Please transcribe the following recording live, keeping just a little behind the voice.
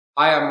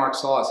Hi, I'm Mark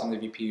Sollis. I'm the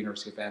VP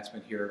University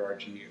Advancement here at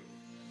RGU.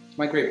 It's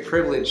my great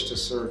privilege to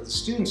serve the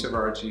students of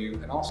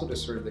RGU and also to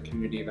serve the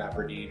community of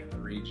Aberdeen and the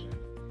region.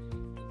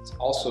 It's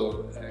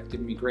also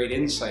given me great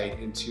insight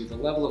into the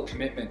level of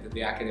commitment that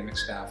the academic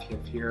staff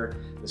have here,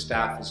 the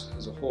staff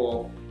as a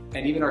whole,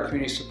 and even our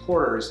community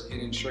supporters in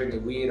ensuring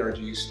that we at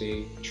RGU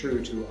stay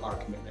true to our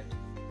commitment.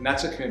 And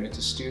that's a commitment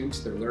to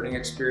students, their learning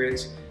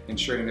experience,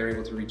 ensuring they're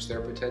able to reach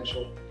their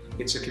potential.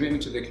 It's a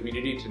commitment to the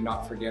community to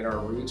not forget our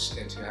roots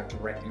and to have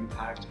direct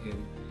impact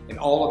in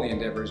all of the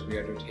endeavors we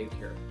undertake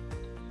here.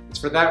 It's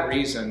for that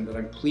reason that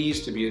I'm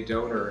pleased to be a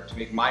donor to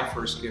make my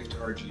first gift to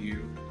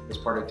RGU as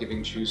part of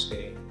Giving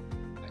Tuesday.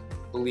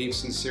 I believe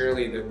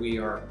sincerely that we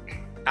are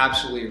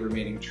absolutely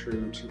remaining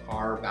true to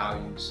our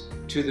values,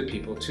 to the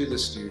people, to the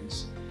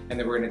students, and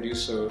that we're going to do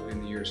so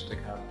in the years to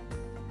come.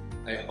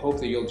 I hope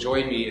that you'll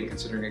join me in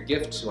considering a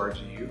gift to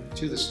RGU,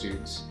 to the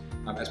students,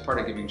 as part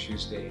of Giving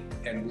Tuesday,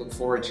 and look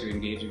forward to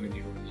engaging with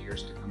you over the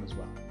years to come as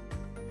well.